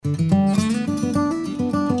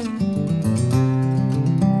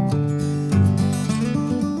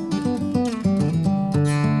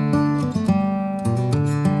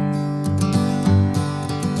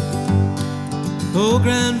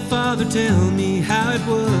grandfather tell me how it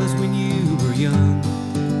was when you were young?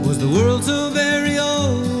 Was the world so very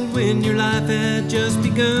old when your life had just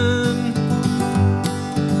begun?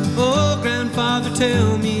 Oh, grandfather,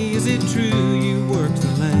 tell me, is it true you worked the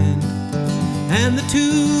land? And the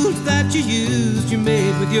tools that you used, you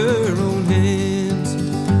made with your own hands.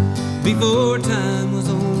 Before time was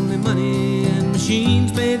only money and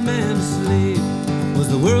machines made man a slave. Was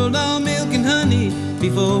the world all milk and honey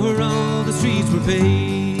before all the streets were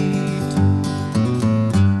paved?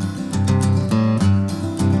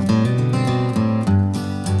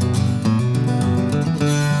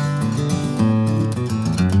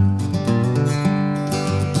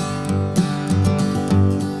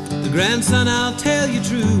 Grandson, I'll tell you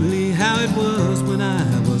truly how it was when I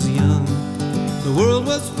was young. The world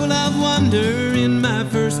was full of wonder in my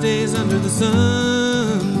first days under the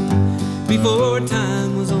sun. Before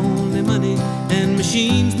time was only money and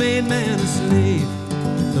machines made man a slave.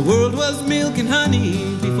 The world was milk and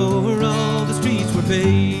honey before all the streets were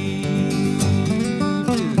paved.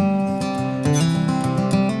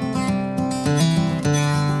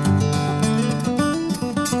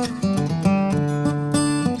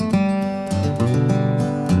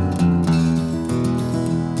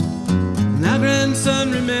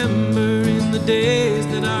 Son, remember in the days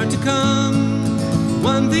that are to come,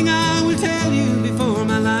 one thing I will tell you before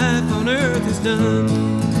my life on earth is done.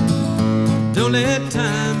 Don't let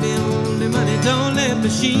time be only money, don't let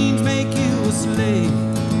machines make you a slave,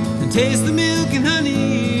 and taste the milk and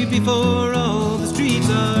honey before all the streets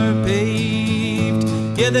are paved.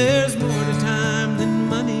 Yeah, there's more to time than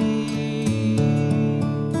money,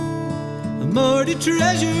 more to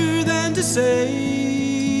treasure than to save.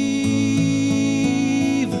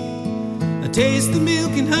 Taste the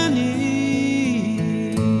milk and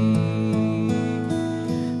honey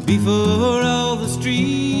before all the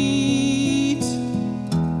streets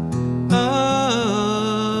are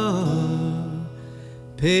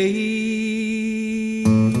paved.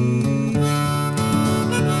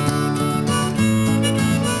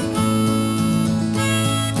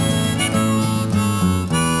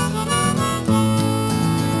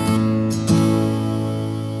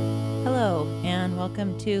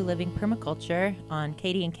 Welcome to Living Permaculture on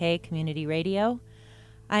KD&K Community Radio.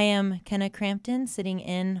 I am Kenna Crampton, sitting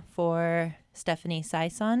in for Stephanie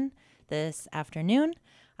Sison this afternoon.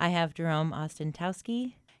 I have Jerome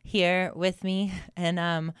Ostentowski here with me,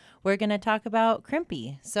 and we're going to talk about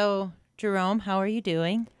Crimpy. So, Jerome, how are you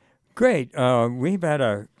doing? Great. We've had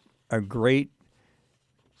a great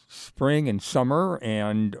spring and summer,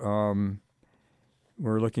 and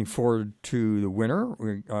we're looking forward to the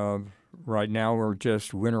winter. Right now, we're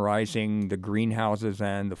just winterizing the greenhouses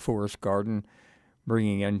and the forest garden,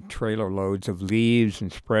 bringing in trailer loads of leaves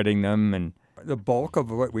and spreading them. And the bulk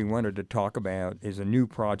of what we wanted to talk about is a new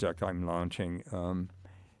project I'm launching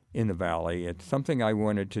in the valley. It's something I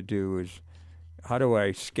wanted to do is how do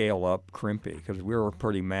I scale up Crimpy? Because we were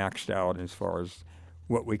pretty maxed out as far as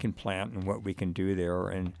what we can plant and what we can do there.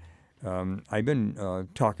 And I've been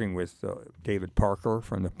talking with David Parker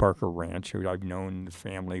from the Parker Ranch, who I've known the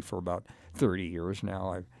family for about 30 years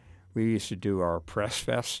now. We used to do our press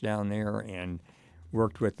fest down there and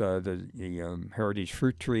worked with the Heritage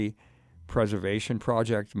Fruit Tree Preservation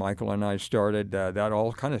Project Michael and I started. That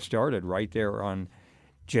all kind of started right there on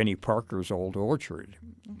Jenny Parker's old orchard.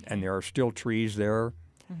 Okay. And there are still trees there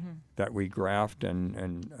that we graft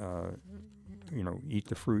and eat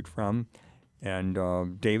the fruit from.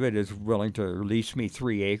 And David is willing to lease me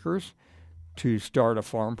 3 acres to start a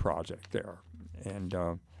farm project there. And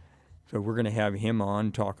so we're going to have him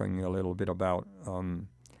on talking a little bit about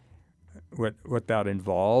what that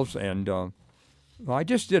involves. And I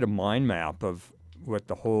just did a mind map of what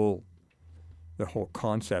the whole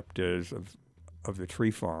concept is of the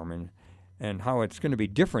tree farm and how it's going to be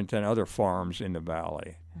different than other farms in the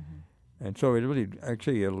valley. Mm-hmm. And so it really,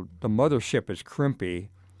 actually, the mothership is Crimpy.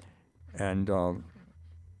 And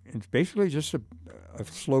it's basically just a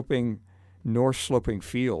north-sloping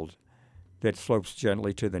field that slopes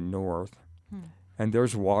gently to the north. And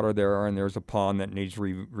there's water there, and there's a pond that needs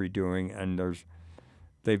redoing, and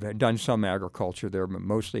they've done some agriculture there, but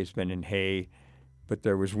mostly it's been in hay. But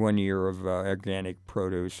there was 1 year of organic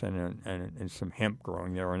produce and some hemp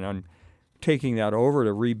growing there, and I'm taking that over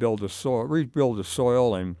to rebuild the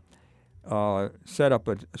soil, and set up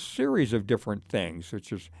a series of different things,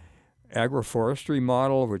 which is agroforestry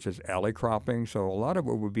model, which is alley cropping. So a lot of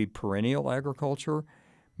it would be perennial agriculture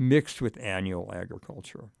mixed with annual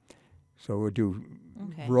agriculture. So we'll do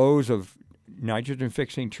rows of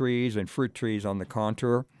nitrogen-fixing trees and fruit trees on the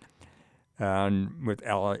contour, and with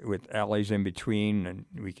alleys in between, and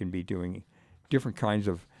we can be doing different kinds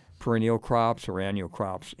of perennial crops or annual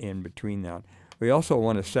crops in between that. We also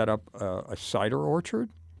want to set up a cider orchard.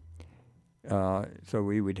 So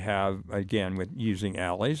we would have, again, with using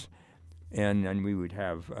alleys, and then we would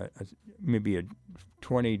have maybe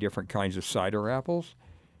 20 different kinds of cider apples.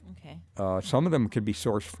 Okay. Some of them could be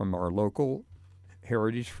sourced from our local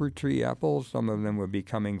heritage fruit tree apples. Some of them would be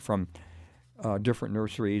coming from different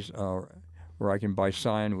nurseries where I can buy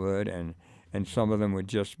cyanwood, and some of them would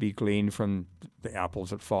just be gleaned from the apples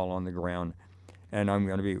that fall on the ground. And I'm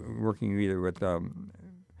going to be working either with the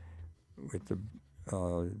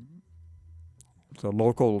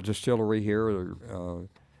local distillery here, or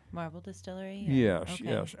Marble Distillery? yes, Okay.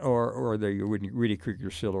 yes, or the Reedy Creek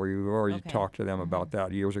Distillery. We've already Okay. talked to them about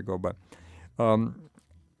that years ago, but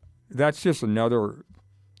that's just another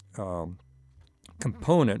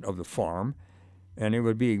component of the farm, and it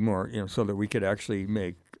would be more, so that we could actually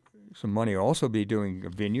make some money. Also, be doing a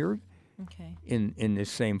vineyard Okay. in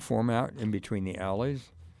this same format in between the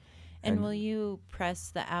alleys. And will you press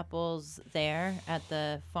the apples there at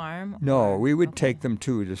the farm? No, or- we would okay. take them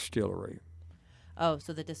to a distillery. Oh,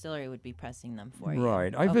 so the distillery would be pressing them for you.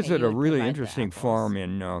 Right. I Okay, visited you a would really provide the interesting apples. farm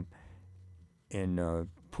in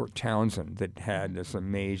Port Townsend that had this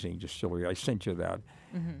amazing distillery. I sent you that.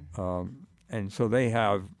 Mm-hmm. And so they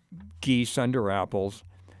have geese under apples,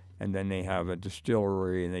 and then they have a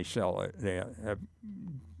distillery, and they sell it. They have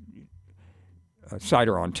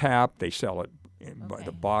cider on tap. They sell it by the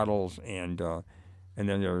Okay. bottles, and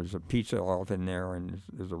then there's a pizza off in there, and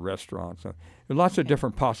there's a restaurant. So there's lots of Okay.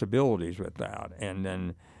 different possibilities with that. And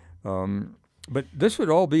then, but this would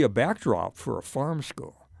all be a backdrop for a farm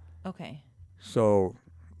school. Okay. So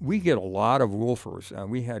we get a lot of wolfers.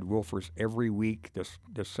 We had wolfers every week this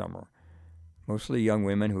summer, mostly young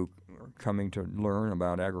women who are coming to learn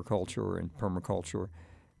about agriculture and permaculture.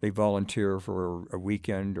 They volunteer for a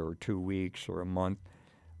weekend or 2 weeks or a month,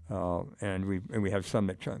 and we have some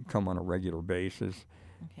that come on a regular basis.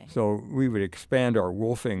 Okay. So we would expand our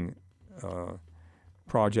wolfing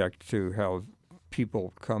project to have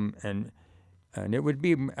people come, and it would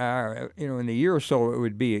be in the year or so it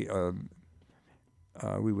would be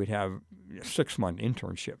we would have 6-month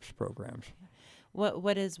internships programs.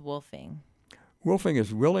 What is wolfing? Wolfing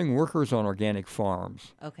is Willing Workers on Organic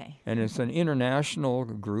Farms, Okay. and it's an international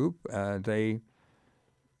group.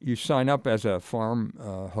 You sign up as a farm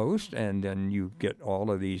host, and then you get all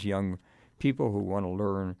of these young people who want to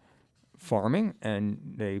learn farming, and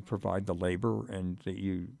they provide the labor, and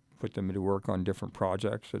you put them to work on different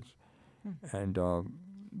projects. And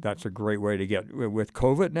that's a great way to get. With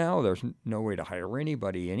COVID now, there's no way to hire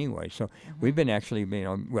anybody anyway. So we've been actually,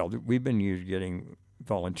 we've been getting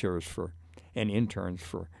volunteers and interns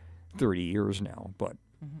for 30 years now,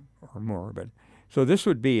 or more. But so this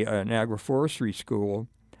would be an agroforestry school,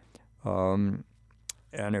 and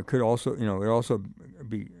it could also,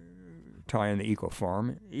 be tie in the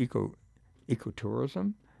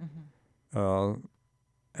ecotourism,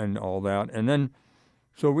 and all that. And then,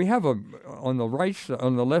 so we have on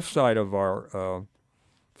the left side of our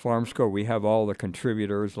farm school, we have all the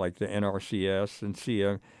contributors like the NRCS and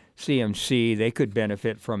CMC. They could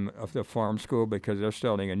benefit from the farm school because they're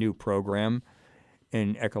starting a new program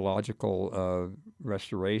in ecological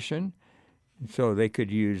restoration. So they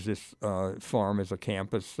could use this farm as a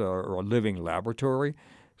campus or a living laboratory.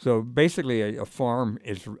 So basically, a farm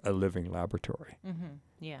is a living laboratory. Mm-hmm.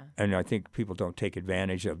 Yeah. And I think people don't take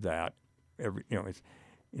advantage of that.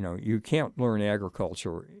 You can't learn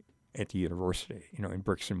agriculture at the university, in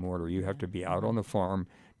bricks and mortar. You have to be out on the farm,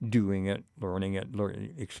 doing it, learning it,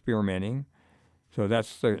 experimenting. So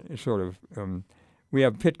that's the sort of. We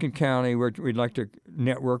have Pitkin County. We'd like to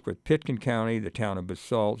network with Pitkin County, the town of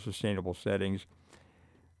Basalt, Sustainable Settings,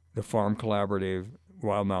 the Farm Collaborative,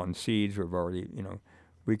 Wild Mountain Seeds. We've already,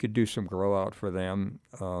 we could do some grow out for them.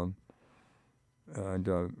 And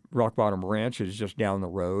Rock Bottom Ranch is just down the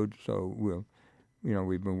road, so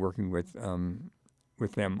we've been working with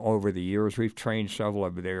them over the years. We've trained several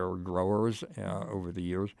of their growers over the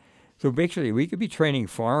years. So basically, we could be training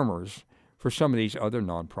farmers for some of these other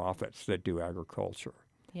nonprofits that do agriculture.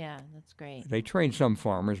 Yeah, that's great. They train some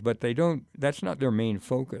farmers, but they don't. That's not their main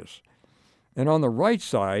focus. And on the right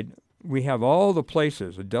side, we have all the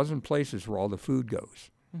places, a dozen places where all the food goes.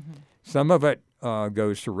 Mm-hmm. Some of it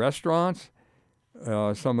goes to restaurants.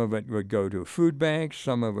 Some of it would go to food banks.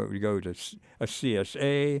 Some of it would go to a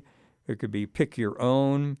CSA. It could be pick your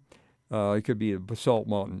own. It could be a Basalt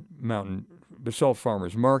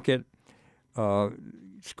Farmers Market,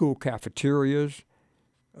 school cafeterias,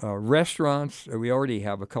 restaurants. We already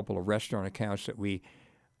have a couple of restaurant accounts that we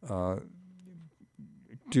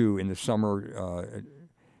do in the summer.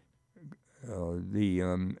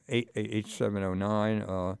 the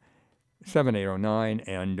 8709, 7809,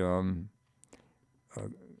 and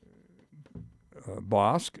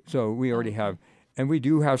Bosque. So we already have, and we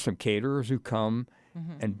do have some caterers who come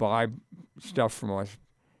and buy stuff from us.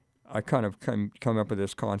 I kind of come up with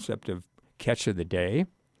this concept of catch of the day.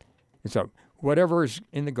 And so whatever's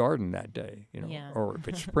in the garden that day, or if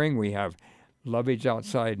it's spring, we have lovage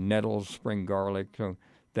outside, nettles, spring garlic. So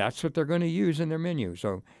that's what they're going to use in their menu.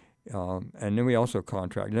 So, and then we also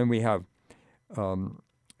contract. And then we have, one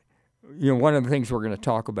of the things we're going to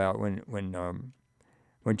talk about when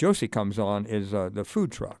Josie comes on is the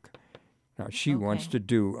food truck. Now she wants to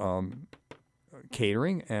do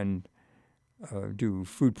catering and do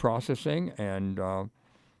food processing, and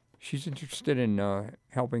she's interested in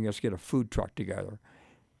helping us get a food truck together.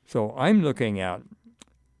 So I'm looking at,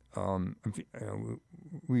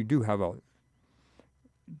 we do have a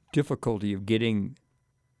difficulty of getting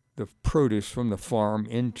the produce from the farm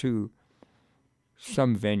into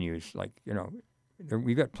some venues. Like,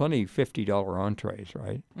 we've got plenty of $50 entrees,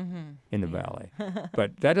 right, in the valley.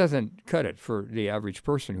 But that doesn't cut it for the average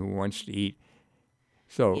person who wants to eat.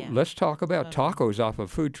 So let's talk about tacos off a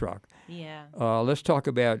food truck. Yeah. Let's talk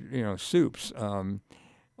about, soups,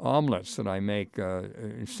 omelets that I make,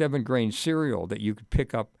 7-grain cereal that you could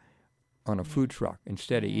pick up on a food truck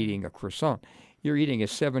instead of eating a croissant. You're eating a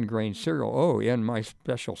 7-grain cereal. Oh, and my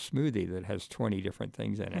special smoothie that has 20 different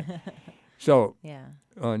things in it. So,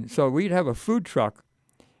 so we'd have a food truck.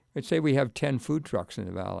 Let's say we have 10 food trucks in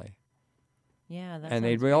the valley. Yeah, that's and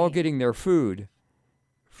they'd be all getting their food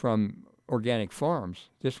from organic farms,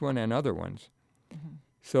 this one and other ones.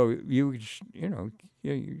 So you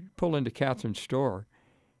pull into Catherine's store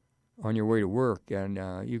on your way to work, and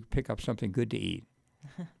you pick up something good to eat.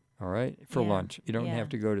 All right, for lunch. You don't have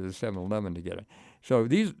to go to the 7-Eleven to get it. So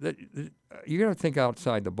you got to think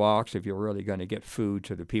outside the box if you're really going to get food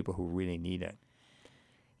to the people who really need it.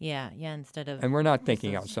 Yeah, instead of... And we're not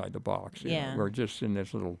thinking outside the box. Yeah. We're just in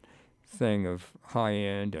this little thing of high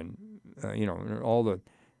end, and all the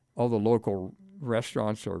local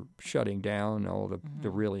restaurants are shutting down. All the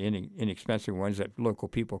really inexpensive ones that local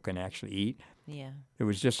people can actually eat. Yeah. There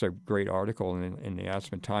was just a great article in the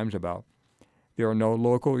Aspen Times about there are no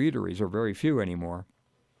local eateries, or very few anymore,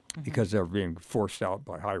 because they're being forced out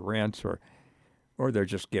by high rents, or they're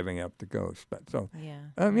just giving up the ghost. But so,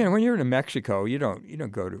 when you're in Mexico, you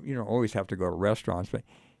don't always have to go to restaurants, but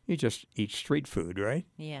you just eat street food, right?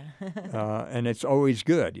 Yeah. And it's always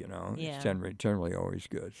good, It's generally always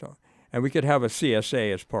good. So, and we could have a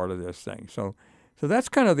CSA as part of this thing. So that's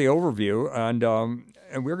kind of the overview, and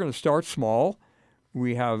we're going to start small.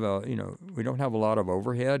 We have, we don't have a lot of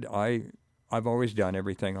overhead. I've always done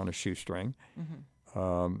everything on a shoestring,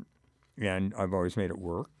 and I've always made it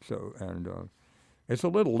work. So, and it's a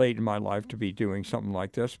little late in my life to be doing something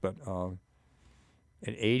like this, but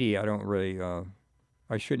at 80, I don't really,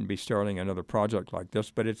 I shouldn't be starting another project like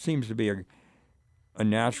this, but it seems to be a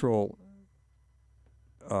natural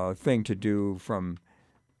thing to do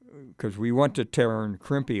because we want to turn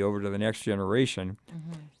Crimpy over to the next generation,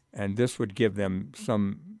 and this would give them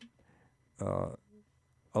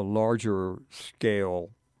a larger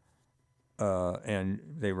scale, and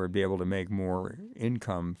they would be able to make more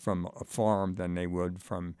income from a farm than they would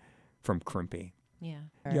from Crimpy. Yeah.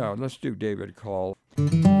 Yeah, let's do David Call.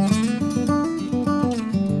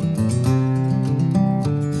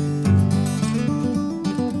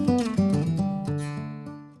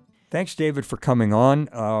 Thanks, David, for coming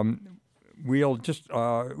on.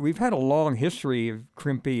 We've had a long history of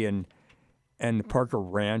Crimpy and the Parker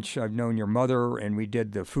Ranch. I've known your mother, and we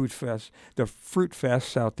did the fruit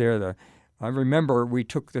fests out there. I remember we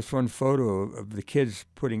took this one photo of the kids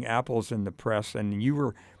putting apples in the press, and you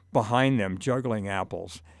were behind them juggling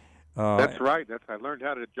apples. That's right. I learned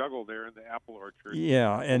how to juggle there in the apple orchard.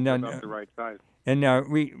 Yeah, and then the right size. And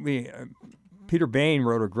Peter Bain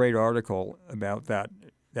wrote a great article about that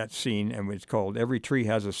scene, and it's called "Every Tree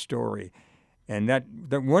Has a Story." And that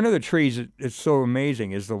one of the trees that is so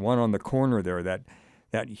amazing is the one on the corner there,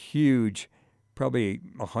 that huge, probably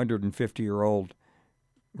 150-year-old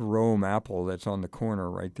Rome apple that's on the corner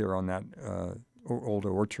right there on that old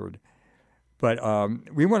orchard. But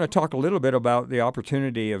we want to talk a little bit about the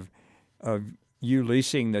opportunity of you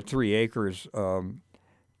leasing the 3 acres to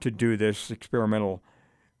do this experimental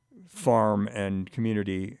farm and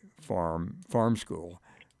community farm school.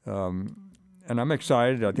 And I'm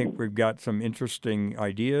excited. I think we've got some interesting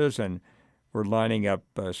ideas, and we're lining up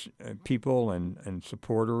people and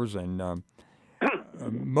supporters. And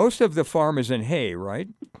most of the farm is in hay, right?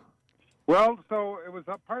 Well, so it was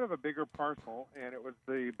a part of a bigger parcel, and it was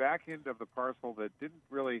the back end of the parcel that didn't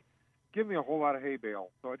really give me a whole lot of hay bale.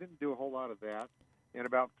 So I didn't do a whole lot of that. And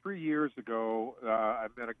about 3 years ago, I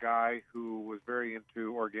met a guy who was very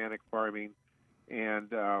into organic farming, and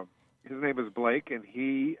his name is Blake, and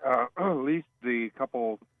he leased the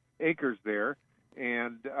couple acres there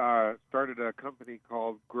and started a company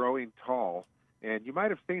called Growing Tall. And you might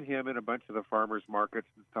have seen him in a bunch of the farmers markets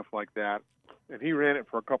and stuff like that. And he ran it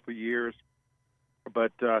for a couple of years.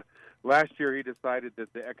 But last year he decided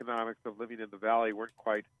that the economics of living in the valley weren't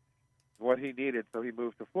quite what he needed, so he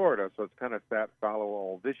moved to Florida. So it's kind of sat fallow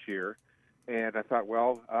all this year. And I thought,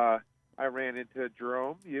 well, I ran into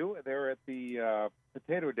Jerome, they were at the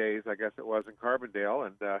Potato Days, I guess it was, in Carbondale,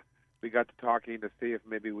 and we got to talking to see if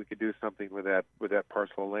maybe we could do something with that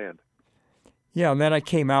parcel of land. Yeah, and then I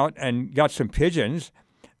came out and got some pigeons.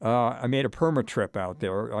 I made a perma trip out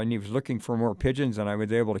there, and he was looking for more pigeons, and I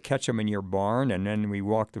was able to catch them in your barn, and then we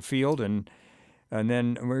walked the field, and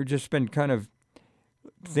then we've just been kind of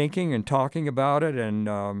thinking and talking about it, and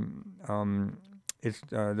it's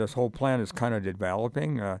this whole plan is kind of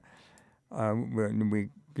developing. We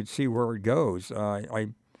could see where it goes. I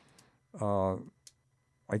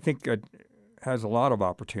think it has a lot of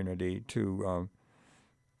opportunity to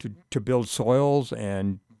build soils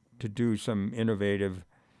and to do some innovative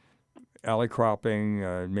alley cropping,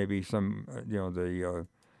 maybe some the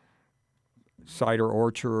cider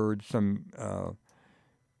orchard, some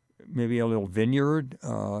maybe a little vineyard.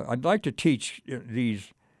 I'd like to teach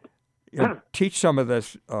teach some of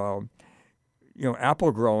this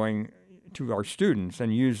apple growing to our students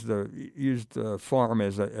and use the farm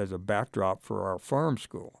as a backdrop for our farm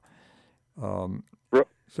school.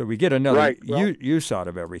 So we get another use out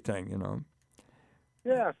of everything,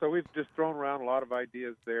 Yeah, so we've just thrown around a lot of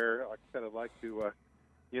ideas there. Like I said, I'd like to,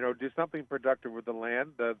 do something productive with the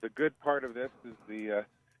land. The good part of this is the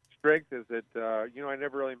strength is that, I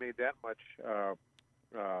never really made that much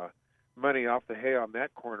money off the hay on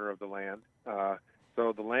that corner of the land.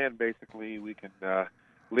 So the land, basically, we can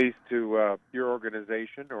lease to your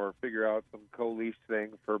organization or figure out some co-lease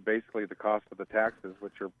thing for basically the cost of the taxes,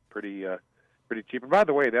 which are pretty cheap. And by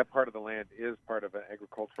the way, that part of the land is part of an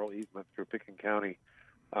agricultural easement through Pickens County,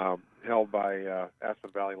 held by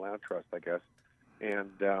Aspen Valley Land Trust, I guess.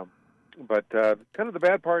 And but kind of the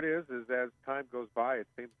bad part is as time goes by, it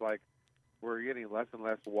seems like we're getting less and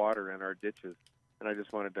less water in our ditches. And I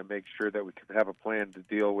just wanted to make sure that we could have a plan to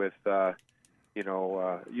deal with.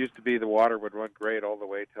 Used to be the water would run great all the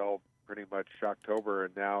way till pretty much October,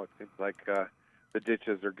 and now it seems like the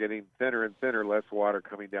ditches are getting thinner and thinner, less water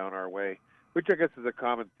coming down our way, which I guess is a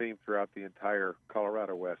common theme throughout the entire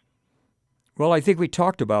Colorado West. Well, I think we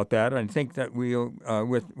talked about that. I think that we,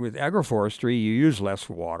 with agroforestry, you use less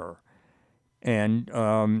water, and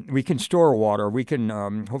we can store water. We can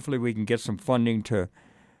hopefully we can get some funding to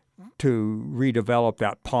redevelop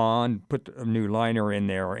that pond, put a new liner in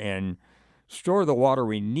there, and store the water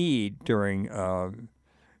we need during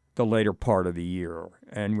the later part of the year.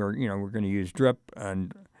 And we're going to use drip,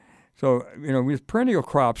 and so with perennial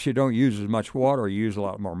crops you don't use as much water. You use a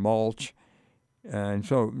lot more mulch, and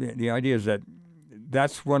so the idea is that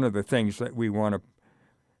that's one of the things that we want to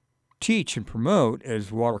teach and promote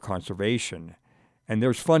is water conservation, and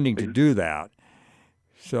there's funding to do that.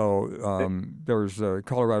 So there's the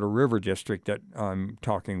Colorado River District that I'm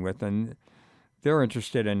talking with, and they're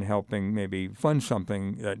interested in helping maybe fund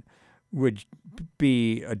something that would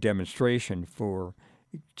be a demonstration for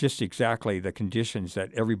just exactly the conditions that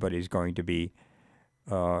everybody's going to be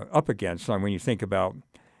up against. And when you think about,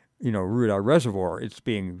 Rudolph Reservoir, it's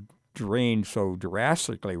being drained so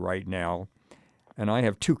drastically right now, and I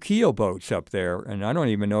have 2 keel boats up there, and I don't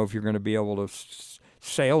even know if you're going to be able to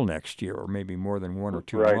sail next year, or maybe more than 1 or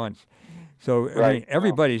 2 months. So I mean,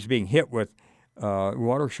 everybody's being hit with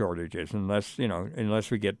water shortages unless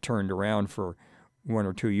we get turned around for 1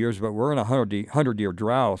 or 2 years. But we're in a 100-year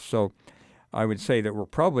drought, so I would say that we're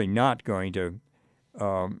probably not going to,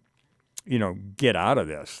 get out of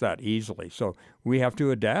this that easily. So we have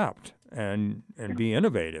to adapt and be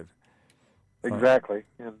innovative. Exactly.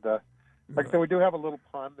 And like I said, we do have a little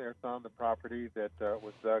pond there on the property that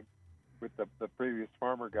was dug with the previous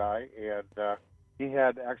farmer guy, and he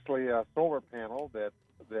had actually a solar panel that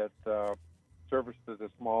serviced as a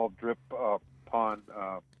small drip pond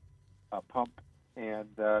pump, and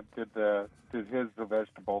did his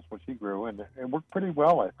vegetables, which he grew, and it worked pretty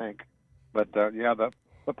well, I think. But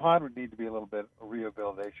the pond would need to be a little bit of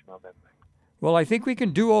rehabilitation on that thing. Well, I think we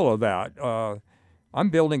can do all of that. I'm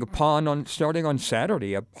building a pond starting on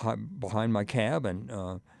Saturday up behind my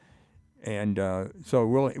cabin.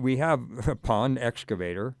 So we have a pond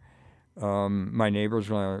excavator. My neighbor's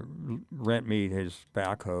going to rent me his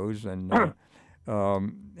backhoes, and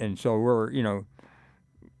And so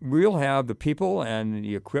we'll have the people and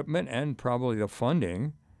the equipment and probably the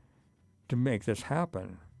funding to make this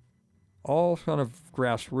happen. All kind of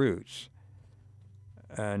grassroots.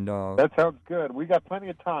 And that sounds good. We got plenty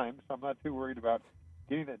of time, so I'm not too worried about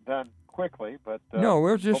getting it done quickly. But no,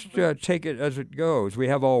 we'll just take it as it goes. We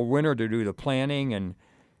have all winter to do the planning and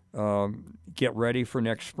get ready for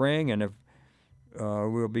next spring, and if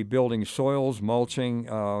we'll be building soils, mulching.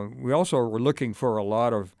 We also were looking for a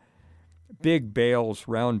lot of big bales,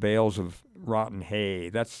 round bales of rotten hay.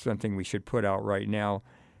 That's something we should put out right now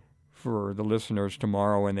for the listeners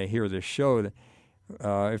tomorrow when they hear this show.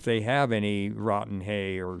 If they have any rotten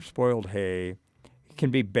hay or spoiled hay, it can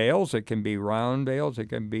be bales, it can be round bales, it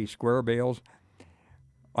can be square bales.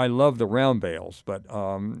 I love the round bales, but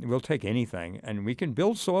we'll take anything, and we can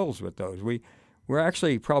build soils with those. We're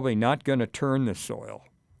actually probably not going to turn the soil.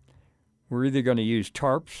 We're either going to use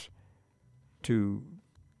tarps to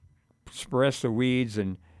suppress the weeds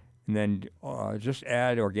and then just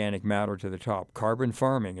add organic matter to the top. Carbon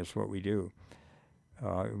farming is what we do.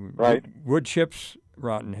 Right. Wood chips,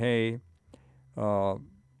 rotten hay.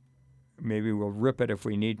 Maybe we'll rip it if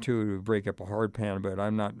we need to break up a hard pan, but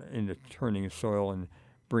I'm not into turning the soil and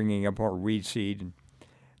bringing up our weed seed. And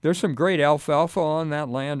there's some great alfalfa on that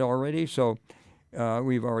land already, so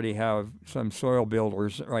we've already have some soil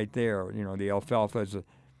builders right there. The alfalfa is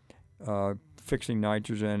fixing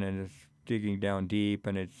nitrogen and it's digging down deep,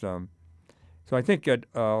 and it's so I think that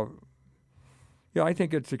I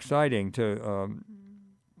think it's exciting to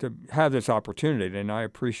have this opportunity, and I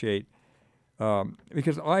appreciate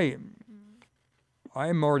because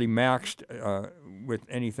I'm already maxed with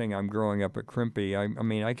anything I'm growing up at Crimpy. I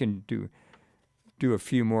mean, I can do a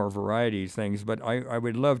few more varieties things, but I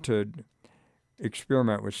would love to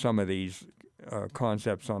experiment with some of these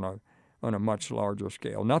concepts on a much larger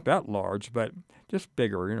scale. Not that large, but just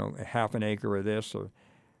bigger. A half an acre of this or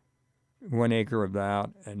 1 acre of that,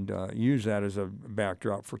 and use that as a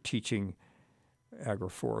backdrop for teaching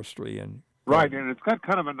agroforestry and. Right, and it's got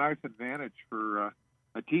kind of a nice advantage for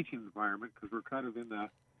a teaching environment because we're kind of in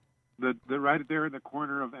the right there in the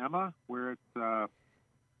corner of Emma, where it's a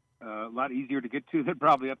lot easier to get to than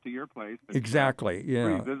probably up to your place. It's, exactly, yeah.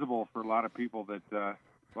 Pretty visible for a lot of people that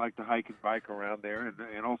like to hike and bike around there,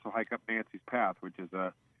 and also hike up Nancy's Path, which is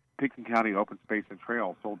a Picton County open space and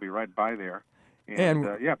trail, so we'll be right by there. And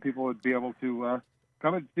people would be able to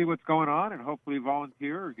come and see what's going on and hopefully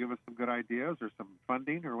volunteer or give us some good ideas or some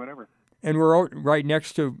funding or whatever. And we're right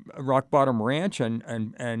next to Rock Bottom Ranch and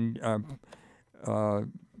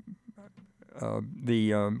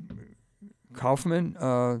the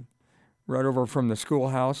Kaufman, right over from the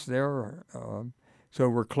schoolhouse there. So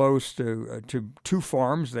we're close to two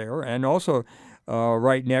farms there, and also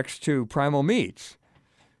right next to Primal Meats.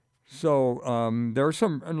 So there's a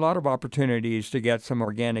lot of opportunities to get some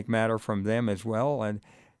organic matter from them as well, and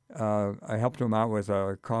I helped them out with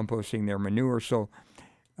composting their manure, so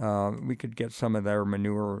we could get some of their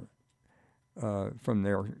manure from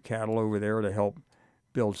their cattle over there to help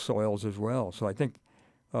build soils as well. So I think,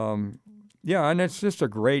 and it's just a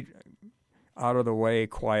great, out-of-the-way,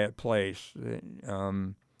 quiet place,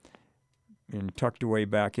 and tucked away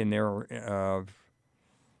back in there.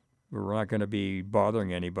 We're not going to be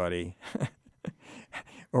bothering anybody,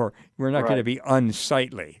 or we're not going to be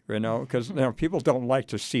unsightly, because people don't like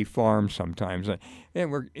to see farms sometimes, and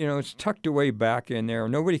we're it's tucked away back in there.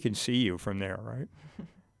 Nobody can see you from there, right?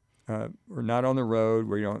 We're not on the road.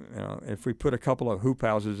 We don't. If we put a couple of hoop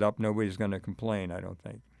houses up, nobody's going to complain, I don't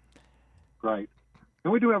think. Right.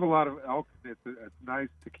 And we do have a lot of elk. It's nice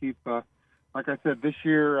to keep. Like I said, this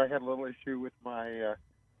year I had a little issue with my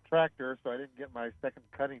tractor, so I didn't get my second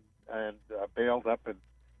cutting and baled up as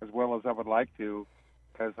well as I would like to,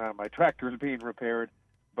 because my tractor is being repaired.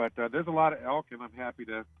 But there's a lot of elk, and I'm happy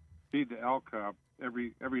to feed the elk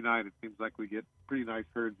every night. It seems like we get pretty nice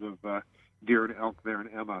herds of deer and elk there in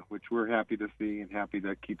Emma, which we're happy to see and happy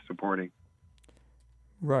to keep supporting.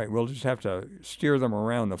 Right. We'll just have to steer them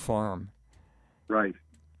around the farm. Right.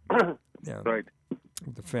 Yeah. Right.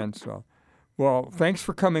 With the fence. Well, thanks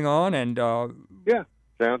for coming on, and yeah.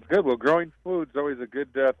 Sounds good. Well, growing food's always a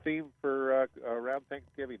good theme for around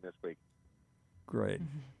Thanksgiving this week. Great.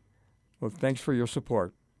 Well, thanks for your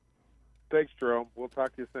support. Thanks, Jerome. We'll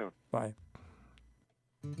talk to you soon. Bye.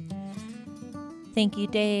 Thank you,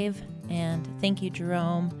 Dave, and thank you,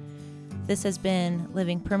 Jerome. This has been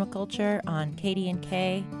Living Permaculture on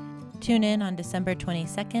KDNK. Tune in on December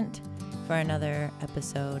 22nd for another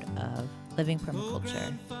episode of Living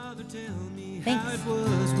Permaculture. Thanks. How it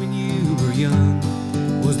was when you were young.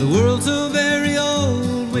 Was the world so very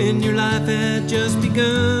old when your life had just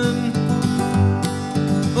begun?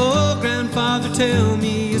 grandfather, tell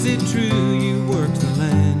me, is it true you worked the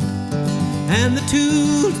land? And the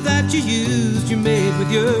tools that you used, you made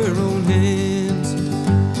with your own hands.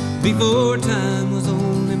 Before time was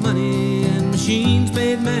only money and machines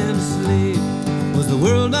made man a slave, was the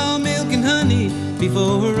world all milk and honey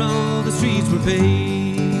before all the streets were paved?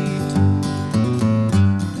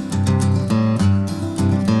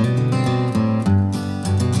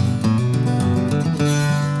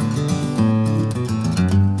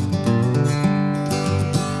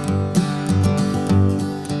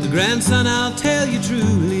 Grandson, I'll tell you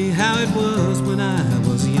truly how it was when I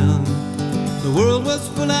was young. The world was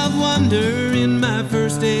full of wonder in my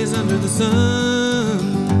first days under the sun.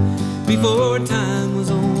 Before time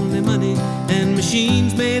was only money and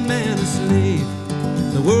machines made man a slave,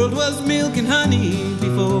 the world was milk and honey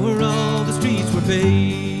before all the streets were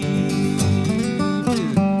paved.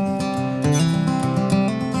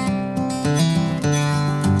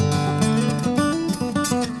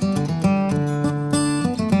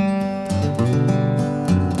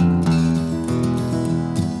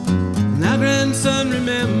 Son,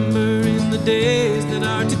 remember in the days that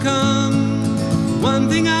are to come, one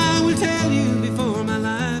thing I will tell you,